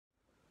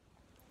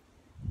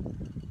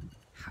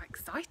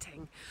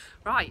exciting.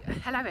 Right,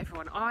 hello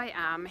everyone. I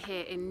am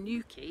here in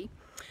Newquay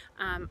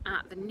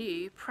at the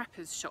new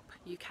Preppers Shop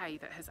UK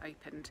that has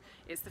opened.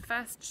 It's the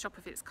first shop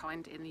of its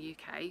kind in the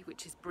UK,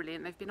 which is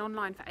brilliant. They've been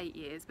online for 8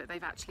 years, but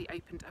they've actually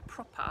opened a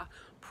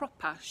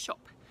proper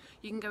shop.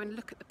 You can go and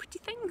look at the pretty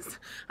things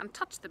and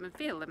touch them and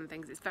feel them and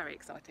things. It's very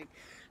exciting.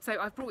 So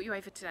I've brought you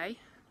over today.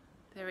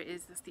 There it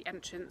is, that's the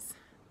entrance.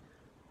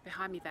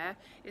 Behind me there.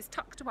 It's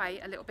tucked away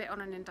a little bit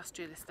on an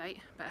industrial estate,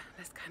 but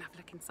let's go and have a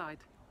look inside.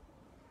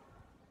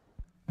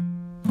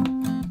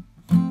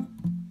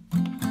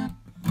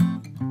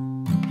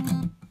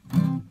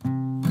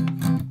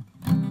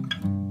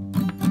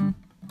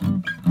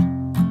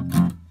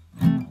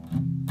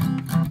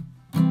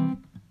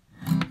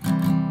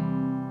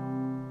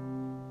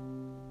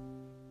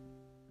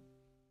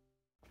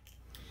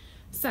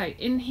 So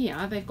in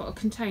here they've got a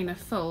container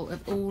full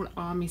of all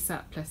army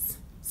surplus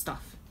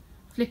stuff.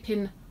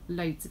 Flipping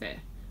loads of it.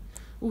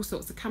 All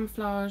sorts of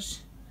camouflage.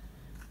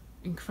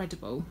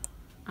 Incredible.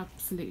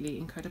 Absolutely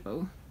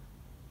incredible.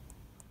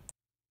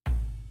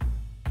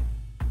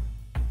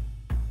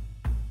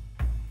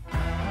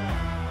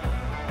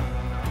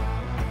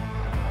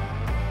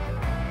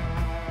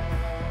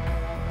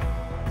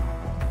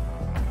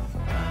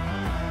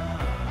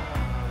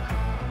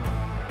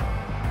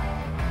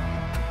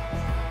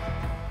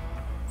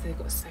 So they've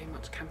got so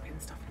much camping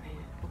stuff in here,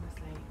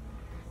 honestly.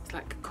 It's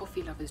like a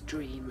coffee lover's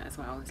dream as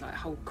well. There's like a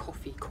whole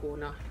coffee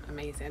corner,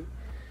 amazing.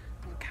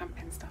 All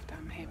camping stuff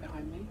down here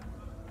behind me.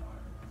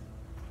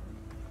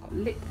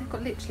 They've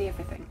got literally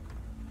everything.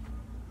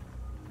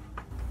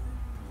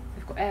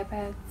 They've got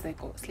airbeds, they've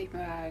got sleeping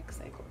bags,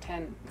 they've got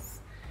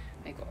tents,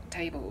 they've got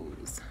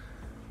tables.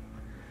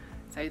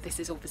 So this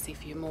is obviously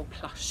for your more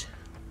plush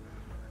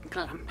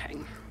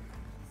glamping.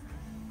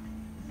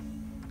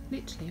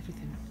 Literally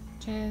everything.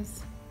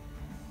 Chairs,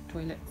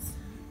 toilets,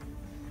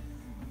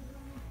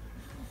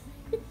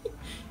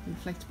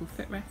 inflatable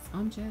footrests,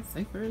 armchairs,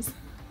 sofas.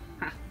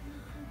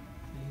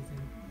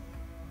 Amazing.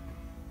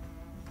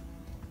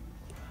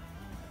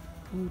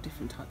 All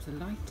different types of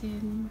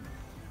lighting,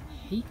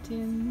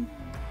 heating.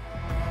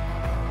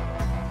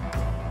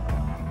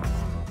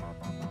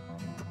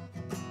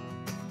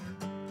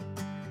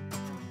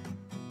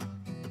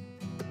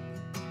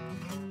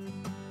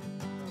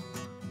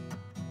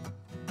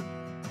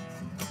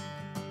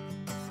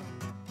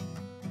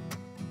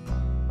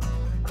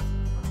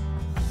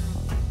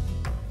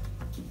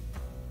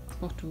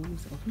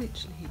 Bottles of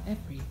literally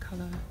every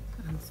colour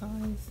and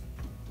size.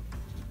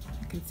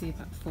 I can see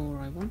about 4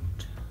 I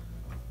want.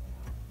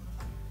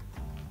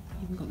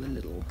 Even got the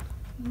little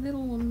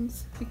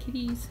ones for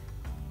kiddies.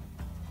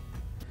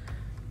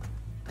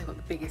 They've got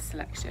the biggest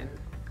selection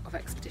of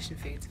expedition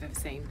foods I've ever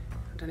seen.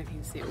 I don't know if you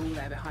can see it all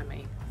there behind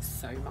me. There's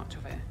so much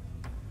of it.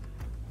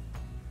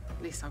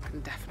 At least I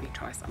can definitely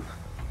try some.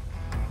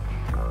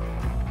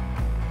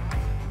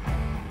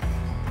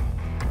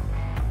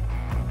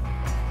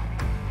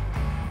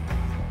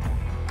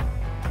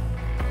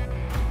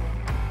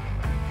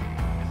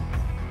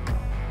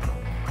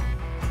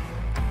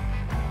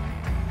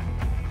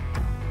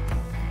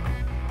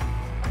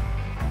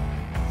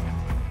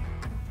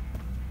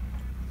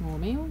 More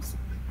meals.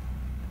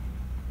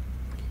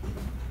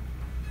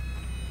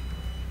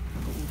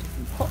 Got all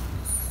different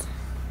pots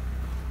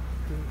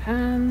and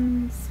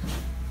pans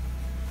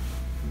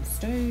and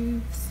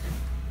stoves.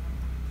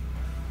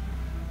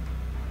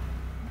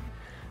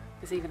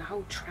 There's even a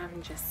whole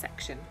trangia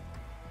section,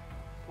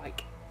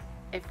 like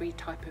every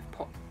type of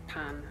pot,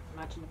 pan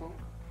imaginable,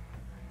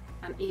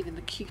 and even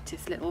the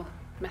cutest little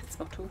meths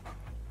bottle.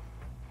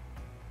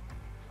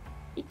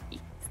 It's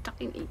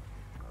tiny,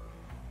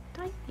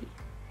 tiny.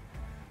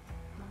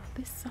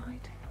 This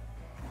side.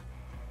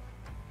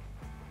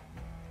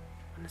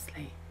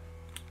 Honestly,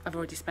 I've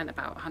already spent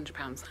about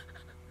 £100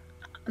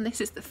 and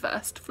this is the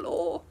first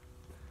floor.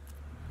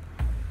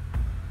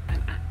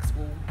 An axe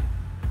wall.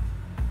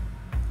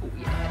 Oh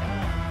yeah.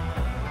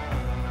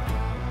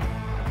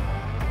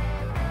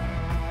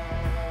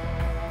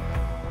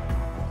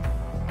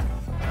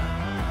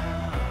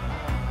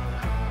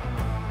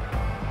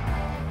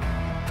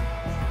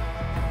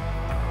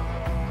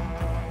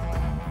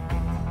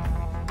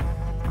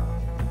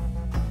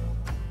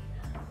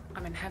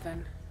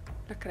 Heaven.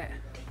 Look at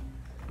it.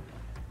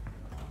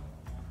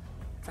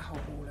 It's a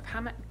whole wall of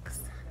hammocks.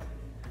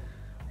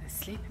 There's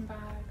sleeping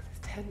bags, there's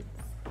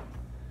tents,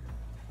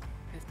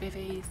 there's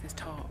bivvies, there's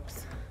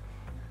tarps.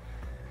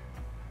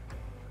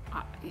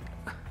 I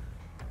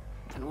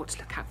don't know what to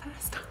look at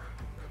first.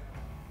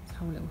 This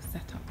whole little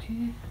setup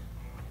here.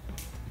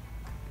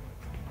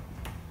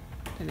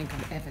 I don't think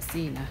I've ever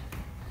seen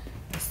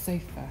a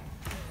sofa,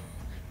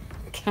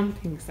 a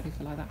camping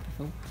sofa like that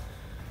before.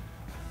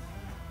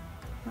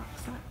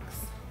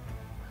 Rucksacks,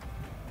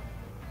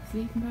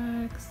 sleeping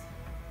bags,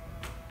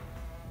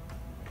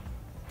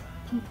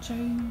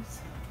 ponchos,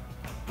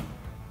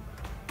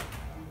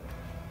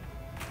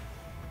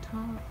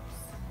 tarps,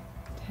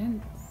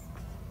 tents.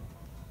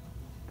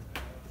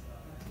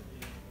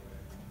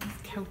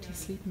 These Kelty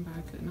sleeping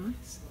bags look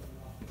nice.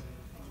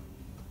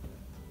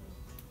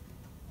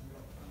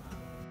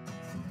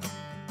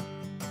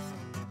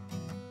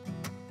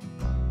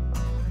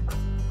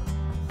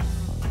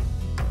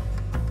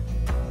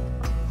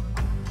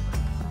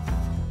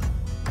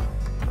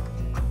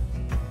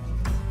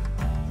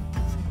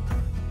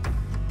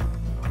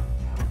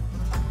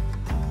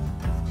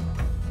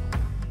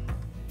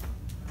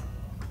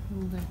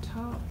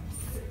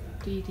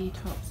 DD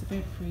tops of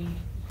every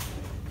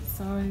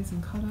size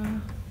and colour.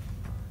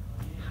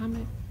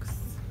 Hammocks.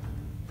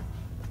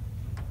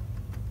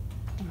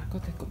 Oh my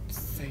god, they've got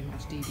so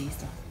much DD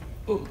stuff.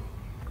 Oh,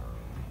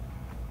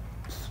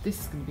 this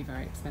is going to be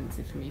very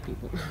expensive for me,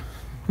 people.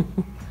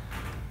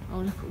 Oh,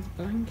 look at all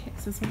the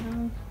blankets as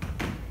well.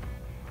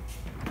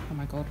 Oh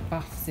my god,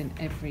 buffs in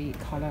every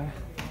colour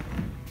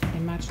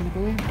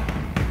imaginable.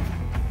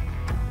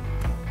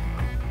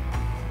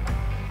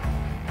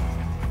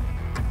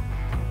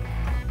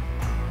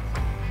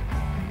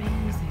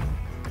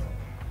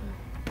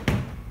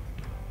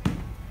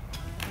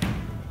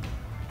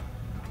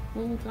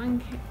 All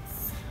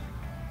blankets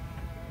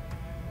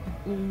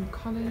of all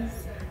colours.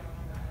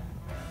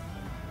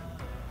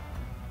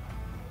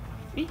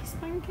 These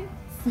blankets.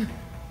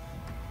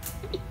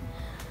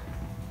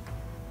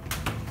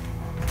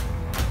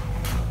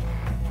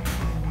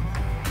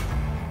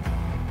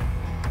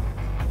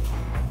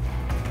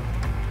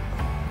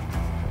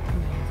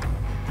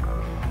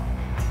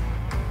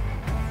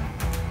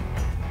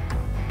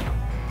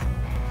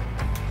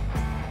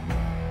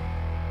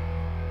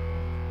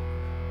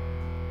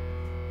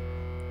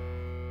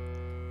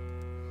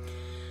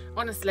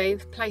 Honestly,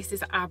 the place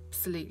is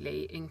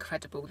absolutely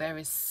incredible. There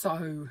is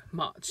so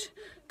much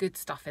good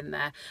stuff in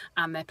there,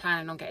 and they're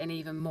planning on getting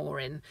even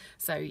more in.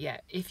 So yeah,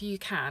 if you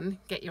can,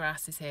 get your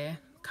asses here.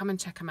 Come and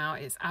check them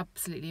out. It's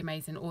absolutely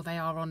amazing. Or they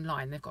are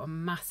online. They've got a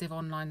massive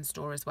online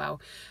store as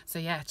well. So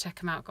yeah, check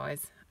them out,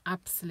 guys.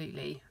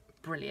 Absolutely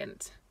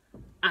brilliant.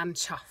 And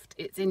chuffed.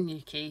 It's in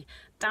Newquay,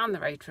 down the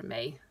road from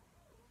me.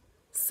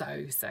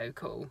 So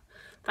cool.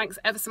 Thanks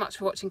ever so much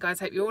for watching, guys.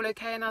 Hope you're all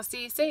okay, and I'll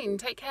see you soon.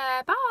 Take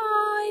care.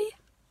 Bye.